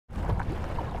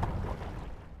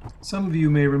Some of you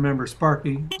may remember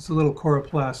Sparky. It's a little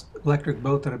coroplast electric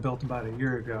boat that I built about a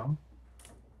year ago.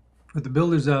 For the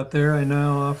builders out there, I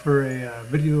now offer a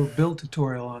video build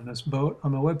tutorial on this boat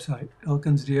on my website,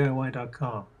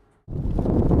 elkinsdiy.com.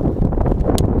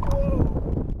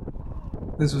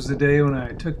 This was the day when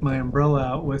I took my umbrella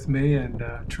out with me and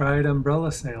tried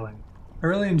umbrella sailing. I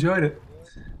really enjoyed it,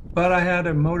 but I had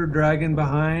a motor dragging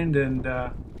behind and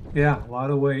yeah, a lot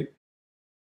of weight.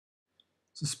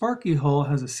 So Sparky hull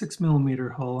has a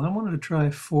 6mm hull, and I wanted to try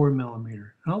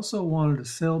 4mm. I also wanted a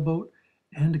sailboat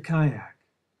and a kayak.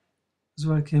 This is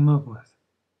what I came up with.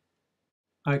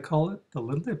 I call it the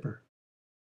Lil Dipper.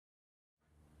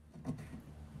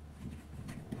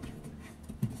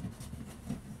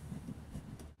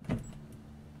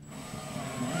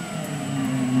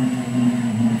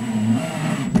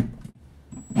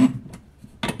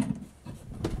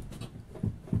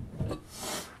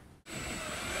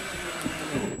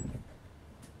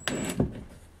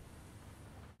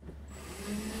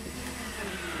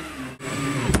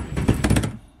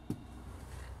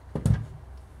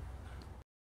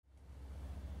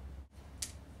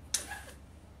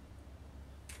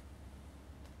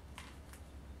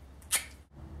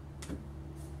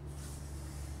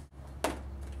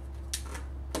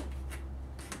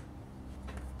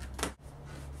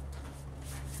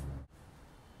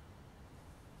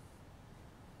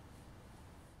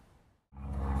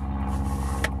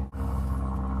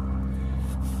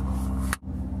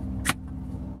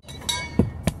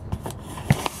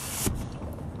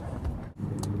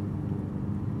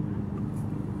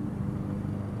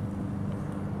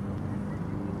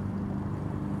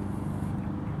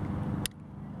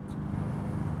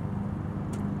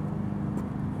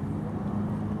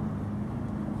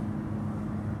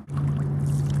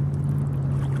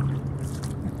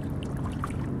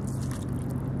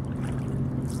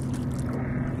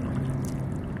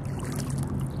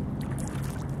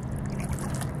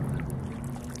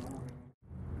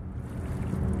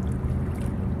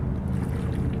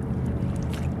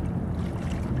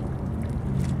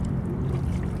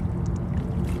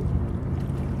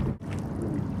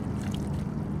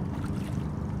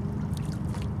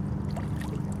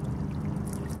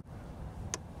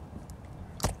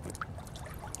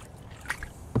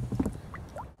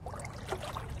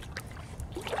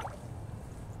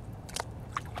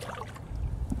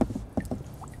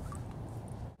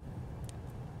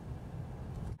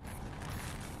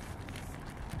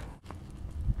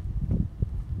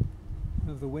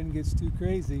 If the wind gets too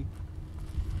crazy,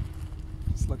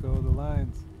 just let go of the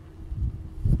lines.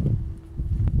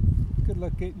 Good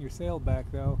luck getting your sail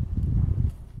back though.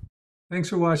 Thanks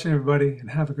for watching everybody, and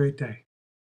have a great day.